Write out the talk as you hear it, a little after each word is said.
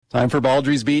Time for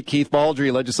Baldrey's Beat. Keith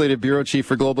Baldrey, Legislative Bureau Chief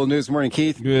for Global News. Morning,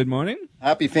 Keith. Good morning.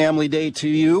 Happy Family Day to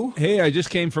you. Hey, I just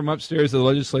came from upstairs of the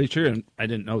legislature, and I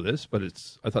didn't know this, but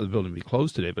I thought the building would be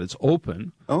closed today, but it's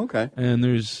open. Oh, okay. And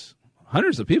there's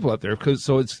hundreds of people up there,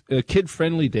 so it's a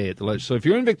kid-friendly day at the ledge. So if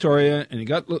you're in Victoria and you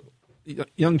got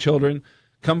young children,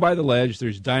 come by the ledge.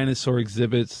 There's dinosaur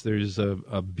exhibits. There's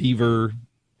a beaver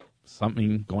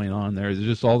something going on there. There's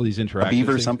just all these interactive A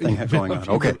beaver things. something going on.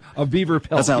 Okay. A beaver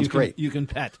pelt. That sounds great. You can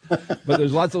pet. But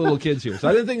there's lots of little kids here. So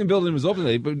I didn't think the building was open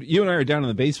today, but you and I are down in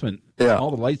the basement. Yeah.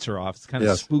 All the lights are off. It's kind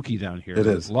of spooky down here. It is.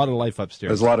 There's a lot of life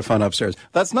upstairs. There's a lot of fun upstairs.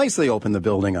 That's nice they opened the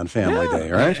building on Family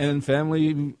Day, right? And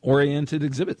family-oriented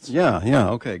exhibits. Yeah.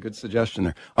 Okay, good suggestion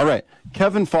there. All right.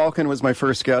 Kevin Falcon was my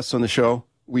first guest on the show.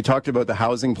 We talked about the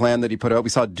housing plan that he put out. We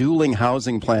saw dueling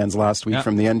housing plans last week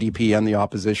from the NDP and the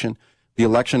opposition. The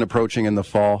election approaching in the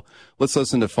fall. Let's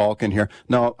listen to Falcon here.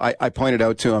 Now, I pointed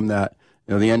out to him that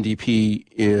the NDP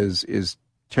is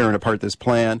tearing apart this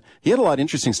plan. He had a lot of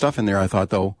interesting stuff in there, I thought,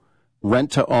 though.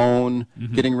 Rent to own,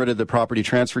 getting rid of the property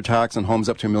transfer tax on homes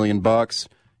up to $1 million,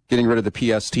 getting rid of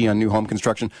the PST on new home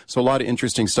construction. So a lot of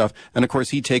interesting stuff. And of course,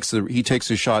 he takes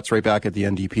his shots right back at the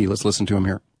NDP. Let's listen to him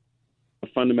here. A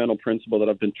fundamental principle that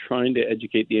I've been trying to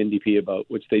educate the NDP about,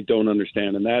 which they don't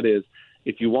understand, and that is,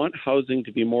 if you want housing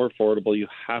to be more affordable, you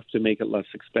have to make it less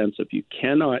expensive. You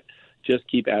cannot just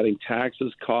keep adding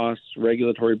taxes, costs,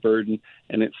 regulatory burden,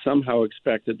 and it's somehow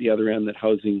expect at the other end that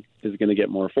housing is going to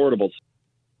get more affordable.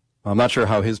 I'm not sure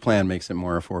how his plan makes it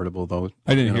more affordable, though.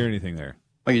 I didn't hear anything there.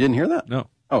 Oh, you didn't hear that? No.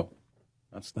 Oh,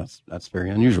 that's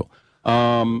very unusual.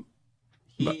 So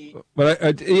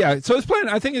his plan,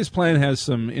 I think his plan has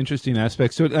some interesting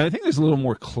aspects to it. I think there's a little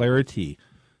more clarity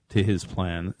to his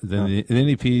plan than the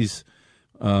NDP's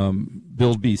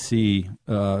Build BC.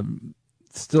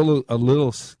 Still a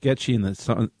little sketchy in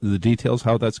the details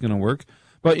how that's going to work.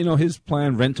 But, his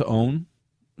plan, rent to own,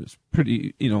 is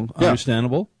pretty,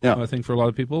 understandable, I think, for a lot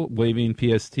of people. Waiving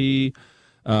PST,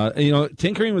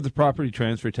 tinkering with the property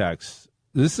transfer tax.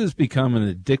 This has become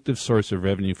an addictive source of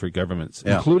revenue for governments,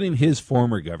 including his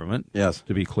former government,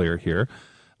 to be clear here.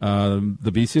 The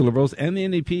BC Liberals and the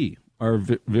NDP are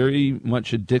very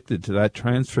much addicted to that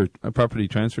property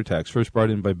transfer tax, first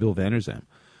brought in by Bill Vander Zalm,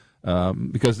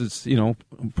 because it's,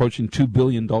 approaching $2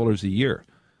 billion a year.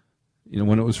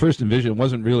 When it was first envisioned, it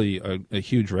wasn't really a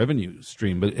huge revenue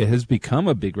stream, but it has become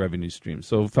a big revenue stream.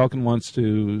 So Falcon wants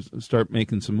to start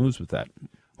making some moves with that.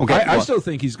 Okay, I still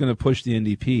think he's going to push the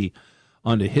NDP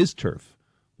onto his turf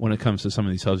when it comes to some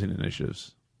of these housing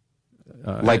initiatives,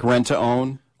 like rent to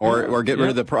own. Or get rid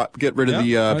of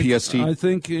the PST. I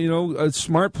think a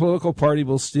smart political party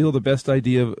will steal the best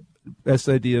idea of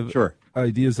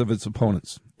ideas of its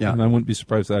opponents. Yeah, and I wouldn't be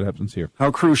surprised if that happens here.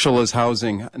 How crucial is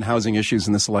housing and housing issues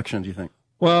in this election, do you think?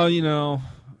 Well,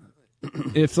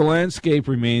 if the landscape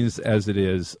remains as it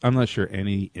is, I'm not sure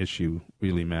any issue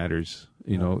really matters.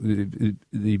 The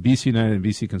BC United and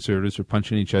BC Conservatives are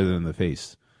punching each other in the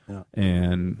face,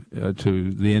 and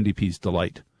to the NDP's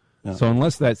delight. Yeah. So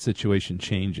unless that situation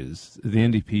changes, the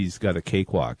NDP's got a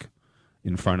cakewalk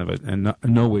in front of it, and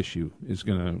no issue is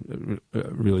going to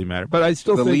really matter. But I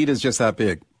still think the lead is just that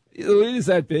big. The lead is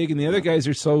that big, and the other guys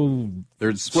are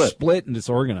they're split and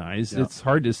disorganized. Yeah. It's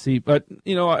hard to see. But,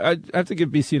 I have to give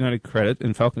BC United credit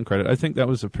and Falcon credit. I think that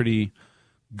was a pretty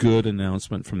good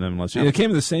announcement from them last year. It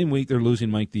came the same week they're losing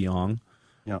Mike de Jong,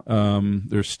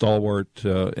 their stalwart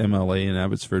MLA in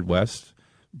Abbotsford West.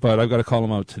 But I've got to call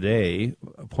him out today,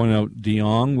 point out de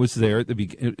Jong was there at the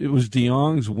beginning. It was de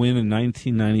Jong's win in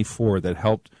 1994 that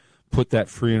helped put that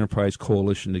free enterprise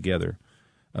coalition together.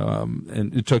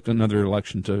 And it took another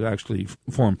election to actually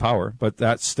form power, but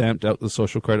that stamped out the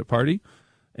Social Credit Party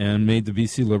and made the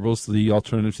BC Liberals the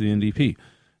alternative to the NDP.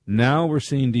 Now we're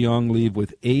seeing de Jong leave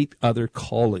with 8 other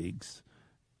colleagues,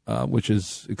 which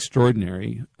is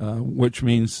extraordinary, which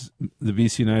means the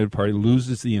BC United Party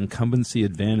loses the incumbency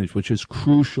advantage, which is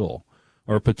crucial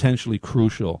or potentially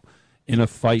crucial in a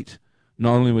fight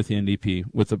not only with the NDP,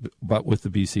 but with the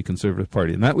BC Conservative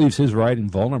Party. And that leaves his riding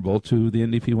vulnerable to the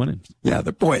NDP winning. Yeah,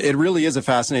 it really is a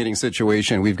fascinating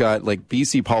situation. We've got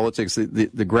BC politics,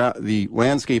 the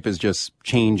landscape is just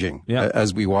changing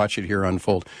as we watch it here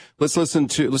unfold. Let's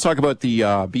talk about the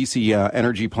BC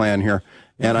energy plan here.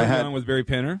 And I had on with Barry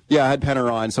Penner. Yeah, I had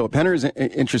Penner on. So Penner is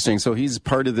interesting. So he's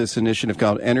part of this initiative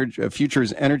called Energy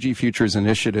Futures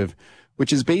Initiative,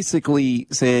 which is basically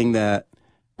saying that,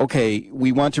 okay,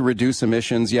 we want to reduce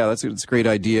emissions. Yeah, that's a great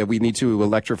idea. We need to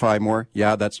electrify more.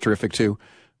 Yeah, that's terrific too.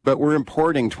 But we're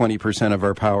importing 20% of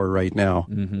our power right now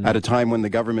at a time when the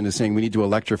government is saying we need to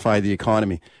electrify the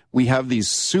economy. We have these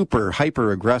super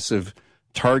hyper aggressive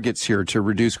targets here to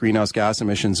reduce greenhouse gas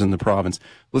emissions in the province.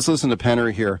 Let's listen to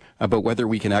Penner here about whether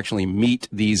we can actually meet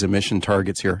these emission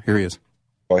targets here. Here he is.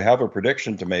 I have a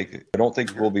prediction to make. I don't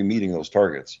think we'll be meeting those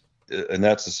targets. And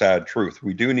that's the sad truth.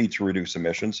 We do need to reduce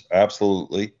emissions,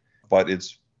 absolutely. But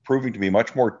it's proving to be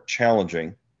much more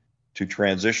challenging to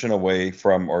transition away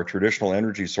from our traditional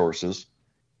energy sources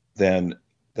than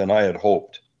I had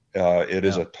hoped. It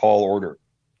is a tall order.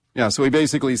 Yeah, so he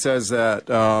basically says that,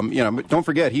 but don't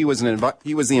forget, he was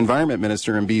the environment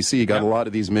minister in BC. He got a lot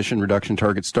of these emission reduction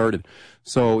targets started.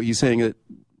 So he's saying that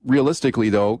realistically,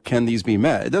 though, can these be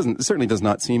met? It certainly does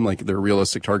not seem like they're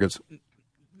realistic targets.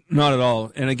 Not at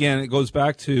all. And again, it goes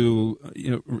back to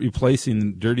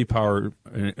replacing dirty power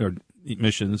or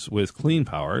emissions with clean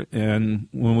power. And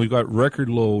when we've got record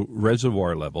low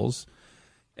reservoir levels,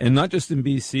 and not just in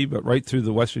BC, but right through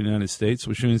the western United States,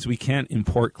 which means we can't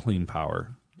import clean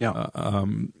power. Yeah,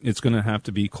 it's going to have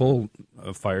to be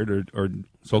coal-fired or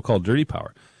so-called dirty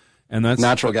power, and that's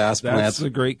natural gas plants. That's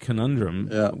the great conundrum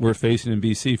we're facing in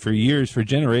BC. For years, for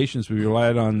generations, we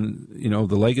relied on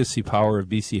the legacy power of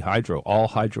BC Hydro, all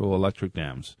hydroelectric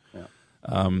dams,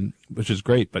 which is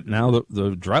great. But now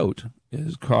the drought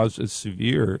has caused a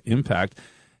severe impact.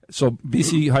 So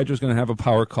BC Hydro is going to have a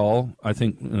power call, I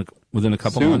think, within a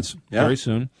couple months, very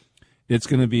soon. It's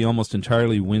going to be almost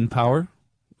entirely wind power.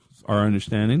 Our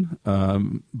understanding.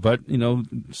 But,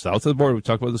 south of the border, we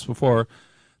talked about this before,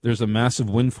 there's a massive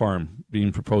wind farm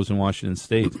being proposed in Washington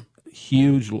State.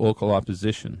 Huge local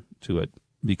opposition to it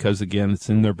because, again, it's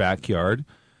in their backyard.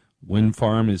 Wind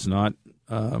farm is not,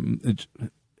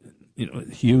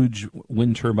 huge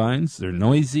wind turbines. They're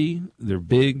noisy, they're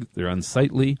big, they're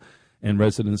unsightly, and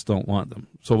residents don't want them.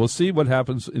 So we'll see what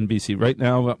happens in BC. Right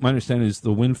now, my understanding is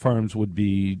the wind farms would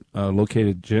be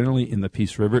located generally in the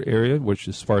Peace River area, which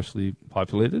is sparsely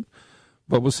populated.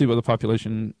 But we'll see what the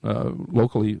population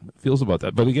locally feels about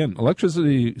that. But again,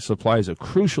 electricity supply is a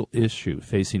crucial issue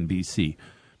facing BC,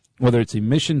 whether it's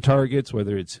emission targets,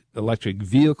 whether it's electric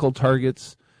vehicle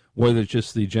targets, whether it's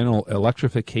just the general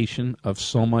electrification of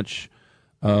so much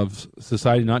of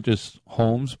society, not just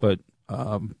homes, but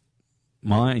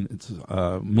mines,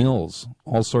 mills,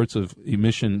 all sorts of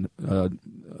emission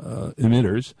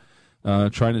emitters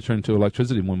trying to turn to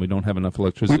electricity when we don't have enough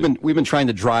electricity. We've been trying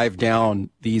to drive down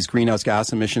these greenhouse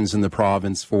gas emissions in the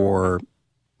province for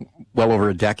well over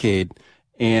a decade,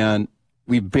 and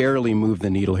we barely moved the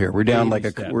needle here. We're down like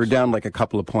a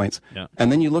couple of points. Yeah.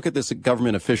 And then you look at this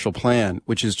government official plan,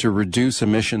 which is to reduce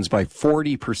emissions by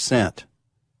 40%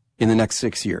 in the next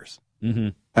 6 years. Mm-hmm.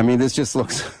 I mean, this just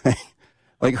looks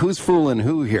like who's fooling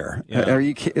who here? Yeah.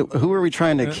 Who are we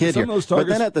trying to kid here? But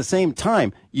then at the same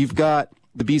time, you've got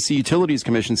the BC Utilities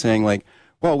Commission saying, like,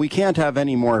 well, we can't have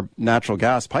any more natural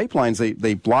gas pipelines.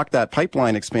 They blocked that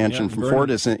pipeline expansion from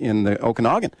Fortis in the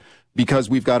Okanagan because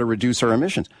we've got to reduce our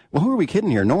emissions. Well, who are we kidding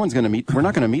here? No one's going to meet. We're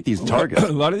not going to meet these targets.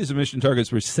 A lot of these emission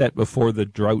targets were set before the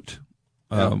drought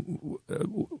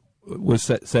was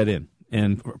set in,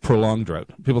 and prolonged drought.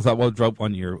 People thought, well, drought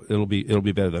 1 year, it'll be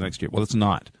better the next year. Well, it's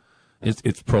not.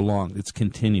 It's prolonged. It's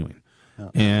continuing. Yeah.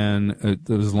 And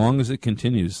as long as it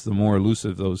continues, the more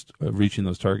elusive those reaching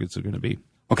those targets are going to be.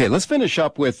 Okay, let's finish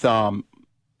up with, in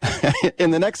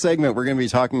the next segment, we're going to be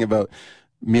talking about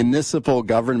municipal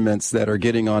governments that are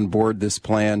getting on board this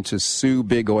plan to sue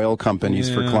big oil companies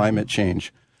for climate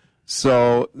change.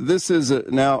 So this is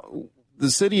now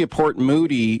the city of Port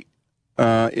Moody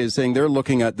is saying they're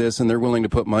looking at this and they're willing to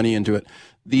put money into it.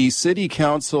 The city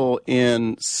council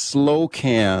in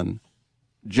Slocan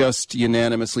just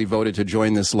unanimously voted to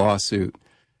join this lawsuit.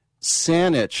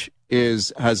 Saanich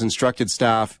has instructed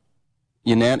staff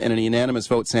in a unanimous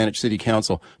vote, Saanich City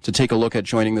Council, to take a look at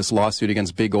joining this lawsuit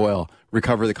against Big Oil,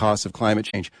 recover the costs of climate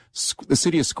change. The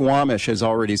city of Squamish has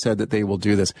already said that they will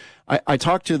do this. I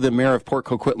talked to the mayor of Port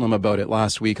Coquitlam about it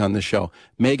last week on the show,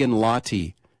 Megan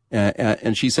Lottie,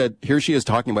 and she said, here she is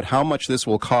talking about how much this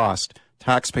will cost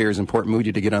taxpayers in Port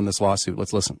Moody to get on this lawsuit.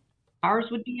 Let's listen. Ours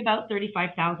would be about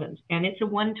 $35,000, and it's a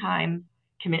one-time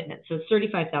commitment, so it's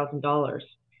 $35,000.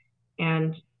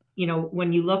 And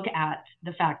when you look at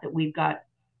the fact that we've got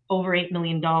over $8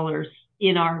 million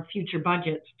in our future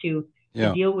budgets to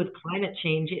deal with climate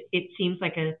change, it seems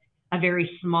like a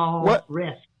very small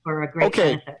risk for a great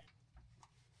benefit.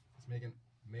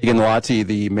 Megan Lottie,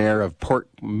 the mayor of Port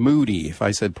Moody. If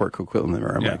I said Port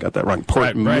Coquitlam, I got that wrong.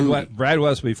 Moody. Brad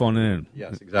West will be phoning in.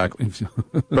 Yes, exactly.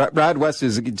 Brad West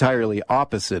is entirely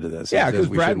opposite of this. Yeah, because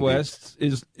Brad West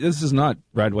this is not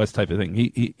Brad West type of thing.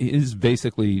 He is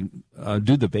basically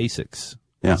do the basics.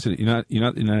 Yeah. You're not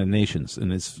the United Nations in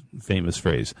this famous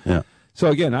phrase. Yeah. So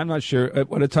again, I'm not sure.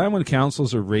 At a time when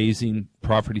councils are raising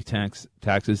property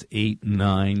taxes 8,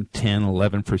 9, 10,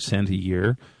 11% a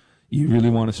year, you really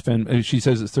want to spend? She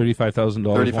says it's $35,000.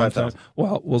 $35,000.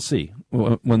 Well, we'll see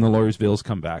when the lawyers' bills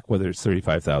come back whether it's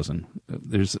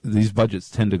 $35,000. These budgets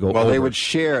tend to go. Well, over. they would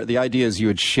share. The idea is you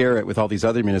would share it with all these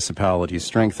other municipalities,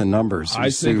 strengthen numbers. I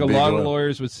think a lot of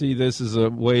lawyers would see this as a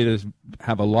way to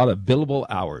have a lot of billable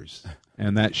hours.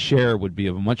 And that share would be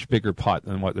a much bigger pot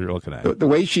than what they're looking at. The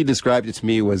way she described it to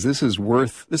me was this is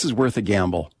worth a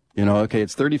gamble. Okay,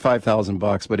 it's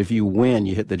 $35,000, but if you win,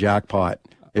 you hit the jackpot.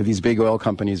 If these big oil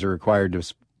companies are required to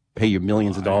pay you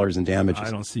millions of dollars in damages.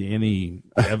 I don't see any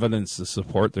evidence to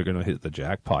support they're going to hit the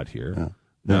jackpot here. Yeah.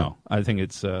 No, I think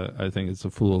it's a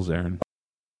fool's errand.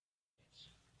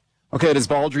 Okay, it is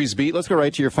Baldrey's Beat. Let's go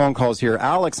right to your phone calls here.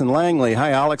 Alex and Langley.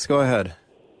 Hi, Alex. Go ahead.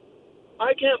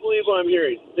 I can't believe what I'm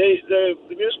hearing. The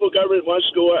municipal government wants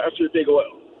to go after the big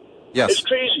oil. Yes. It's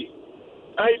crazy.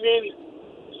 I mean,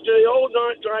 do they all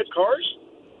not drive cars?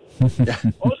 All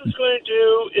it's going to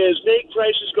do is make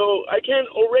prices go. I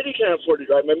already can't afford to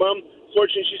drive. My mom,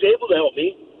 fortunately, she's able to help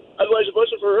me. Otherwise, if it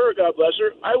wasn't for her, God bless her,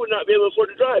 I would not be able to afford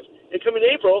to drive. And coming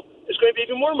April, it's going to be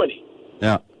even more money.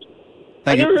 Yeah.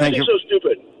 I never heard anything so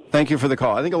stupid. Thank you for the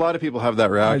call. I think a lot of people have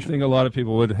that reaction. I think a lot of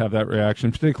people would have that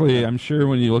reaction, particularly, I'm sure,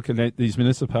 when you look at these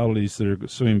municipalities that are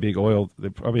suing big oil, they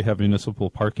probably have municipal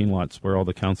parking lots where all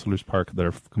the councillors park that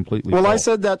are completely full. I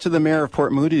said that to the mayor of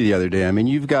Port Moody the other day. I mean,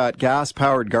 you've got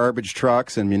gas-powered garbage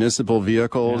trucks and municipal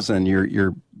vehicles, and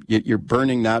you're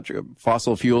burning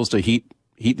fossil fuels to heat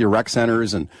your rec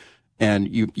centers, and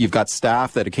you've got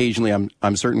staff that occasionally,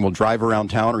 I'm certain, will drive around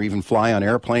town or even fly on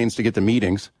airplanes to get to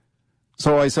meetings.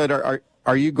 So I said,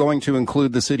 Are you going to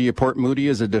include the city of Port Moody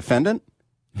as a defendant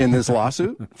in this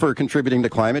lawsuit for contributing to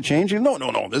climate change? No.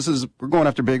 We're going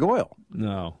after big oil.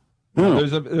 No.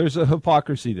 There's a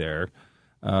hypocrisy there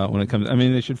when it comes. I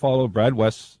mean, they should follow Brad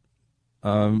West's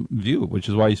view, which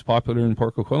is why he's popular in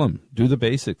Port Coquitlam. Do the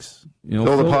basics.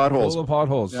 Fill the potholes. Fill the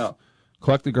potholes. Yeah.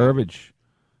 Collect the garbage.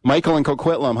 Michael in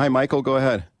Coquitlam. Hi, Michael. Go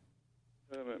ahead.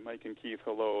 Mike and Keith,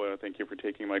 hello. Thank you for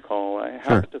taking my call. I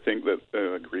have to think that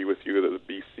agree with you that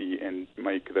the BC and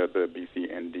Mike that the BC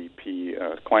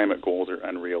NDP climate goals are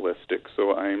unrealistic.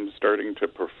 So I'm starting to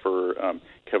prefer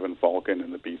Kevin Falcon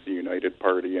and the BC United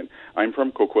Party. And I'm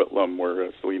from Coquitlam,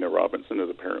 where Selena Robinson is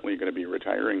apparently going to be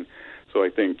retiring. So I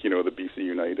think the BC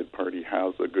United Party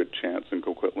has a good chance in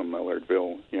Coquitlam,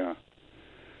 Millardville. Yeah.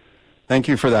 Thank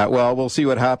you for that. Well, we'll see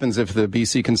what happens if the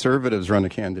BC Conservatives run a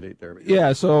candidate there.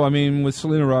 Yeah, so, I mean, with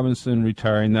Selena Robinson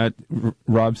retiring, that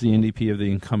robs the NDP of the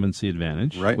incumbency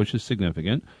advantage, which is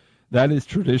significant. That is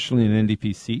traditionally an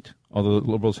NDP seat, although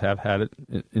the Liberals have had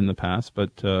it in the past,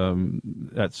 but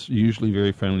that's usually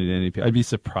very friendly to the NDP. I'd be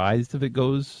surprised if it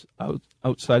goes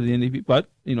outside of the NDP, but,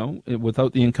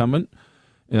 without the incumbent,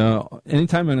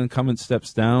 anytime an incumbent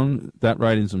steps down, that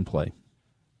riding's in play.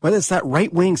 Well, it's that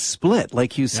right-wing split,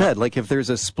 like you said. Like if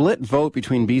there's a split vote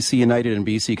between BC United and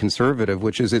BC Conservative,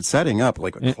 which is it's setting up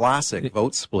like a classic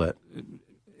vote split.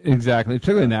 Exactly,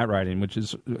 particularly in that riding, which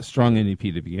is a strong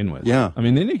NDP to begin with. Yeah. I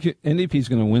mean, the NDP is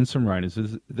going to win some ridings.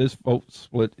 As this vote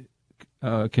split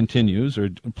continues or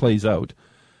plays out,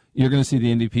 you're going to see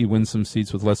the NDP win some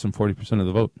seats with less than 40% of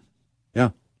the vote.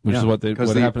 Yeah. Which is what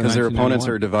happened because their opponents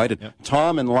are divided. Yeah.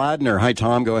 Tom and Ladner. Hi,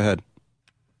 Tom. Go ahead.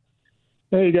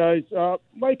 Hey, guys.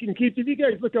 Mike and Keith, if you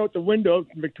guys look out the window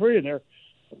from Victoria there,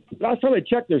 last time I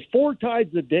checked, there's 4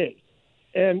 tides a day.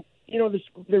 And,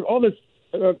 there's all this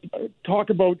talk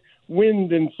about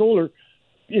wind and solar.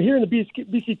 Here in the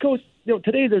BC coast,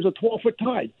 today there's a 12-foot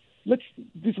tide. Let's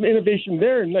do some innovation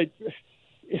there. And,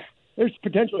 there's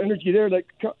potential energy there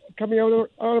coming out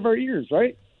of our ears,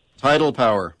 right? Tidal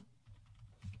power.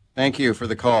 Thank you for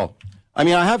the call. I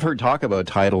mean, I have heard talk about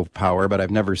tidal power, but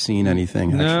I've never seen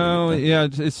anything.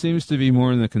 It seems to be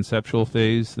more in the conceptual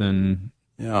phase than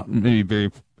maybe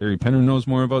Barry Penner knows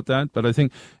more about that. But I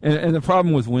think, and the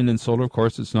problem with wind and solar, of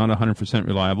course, it's not 100%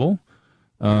 reliable,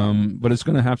 but it's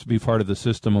going to have to be part of the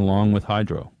system along with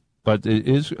hydro. But it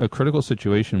is a critical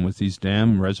situation with these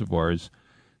dam reservoirs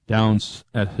down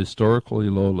at historically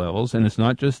low levels, and it's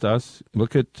not just us.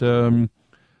 Look at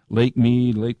Lake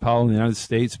Mead, Lake Powell in the United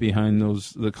States behind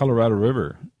the Colorado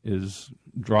River is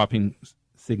dropping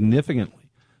significantly.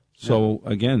 So,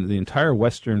 again, the entire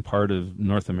western part of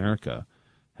North America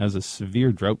has a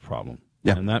severe drought problem.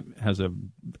 Yeah. And that has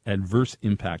an adverse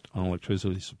impact on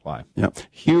electricity supply. Yeah.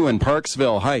 Hugh in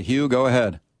Parksville. Hi, Hugh. Go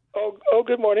ahead. Oh,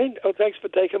 good morning. Thanks for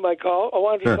taking my call. I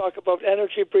wanted to talk about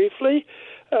energy briefly.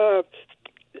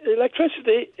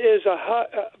 Electricity is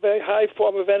a very high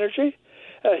form of energy.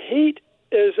 Heat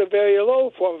is a very low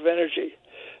form of energy.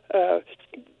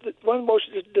 One of the most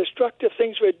destructive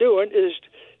things we're doing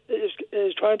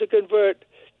is trying to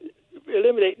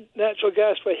eliminate natural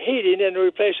gas for heating and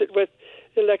replace it with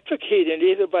electric heating,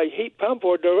 either by heat pump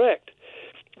or direct.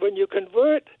 When you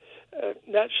convert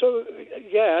natural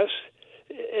gas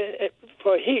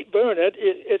for heat, burn it,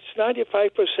 it's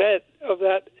 95% of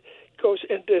that goes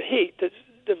into heat.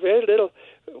 The very little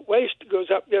waste goes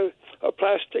up there,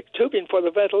 plastic tubing for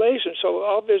the ventilation. So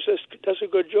obviously it does a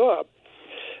good job.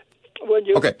 When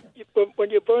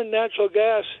you burn natural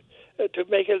gas to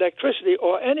make electricity,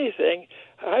 or anything,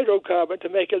 hydrocarbon to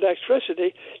make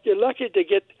electricity, you're lucky to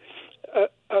get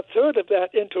a third of that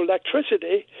into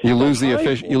electricity. You lose the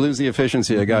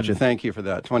efficiency. I got you. Thank you for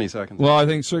that. 20 seconds. Well, I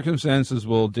think circumstances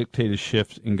will dictate a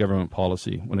shift in government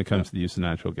policy when it comes to the use of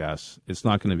natural gas. It's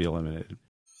not going to be eliminated.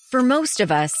 For most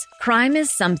of us, crime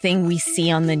is something we see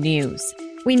on the news.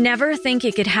 We never think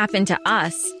it could happen to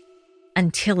us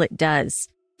until it does.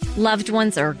 Loved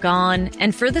ones are gone,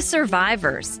 and for the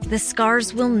survivors, the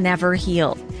scars will never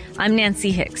heal. I'm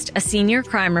Nancy Hixt, a senior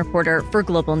crime reporter for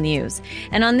Global News.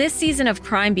 And on this season of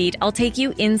Crime Beat, I'll take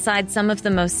you inside some of the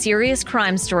most serious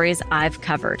crime stories I've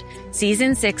covered.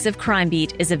 Season 6 of Crime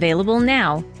Beat is available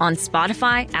now on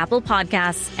Spotify, Apple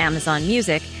Podcasts, Amazon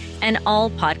Music, and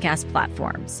all podcast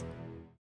platforms.